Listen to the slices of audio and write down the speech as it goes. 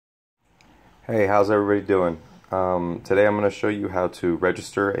Hey, how's everybody doing? Today I'm going to show you how to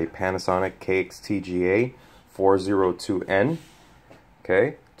register a Panasonic kx-tga402n,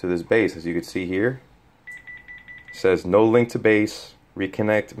 okay, to this base. As you can see here, it says no link to base,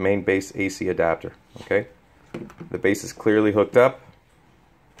 reconnect main base AC adapter, okay. The base is clearly hooked up,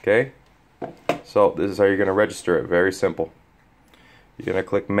 okay. So this is how you're going to register it. Very simple. You're going to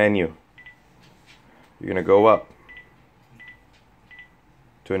click menu. You're going to go up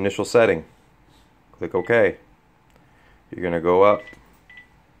to initial setting. Click OK. You're going to go up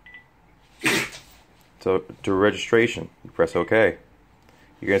to registration. You press OK.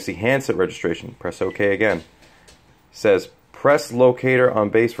 You're going to see handset registration. Press OK again. It says press locator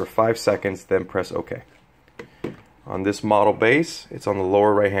on base for 5 seconds, then press OK. On this model base, it's on the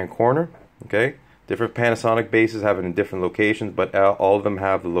lower right hand corner. Okay. Different Panasonic bases have it in different locations, but all of them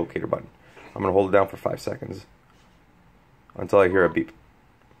have the locator button. I'm going to hold it down for 5 seconds until I hear a beep.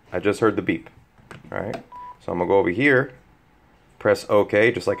 I just heard the beep. Alright, so I'm going to go over here, press OK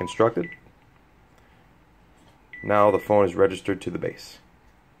just like instructed. Now the phone is registered to the base.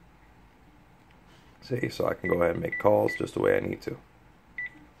 See, so I can go ahead and make calls just the way I need to.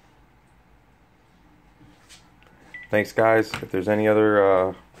 Thanks guys. If there's any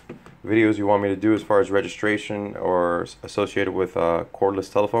other videos you want me to do as far as registration or associated with cordless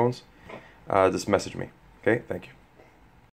telephones, just message me. Okay, thank you.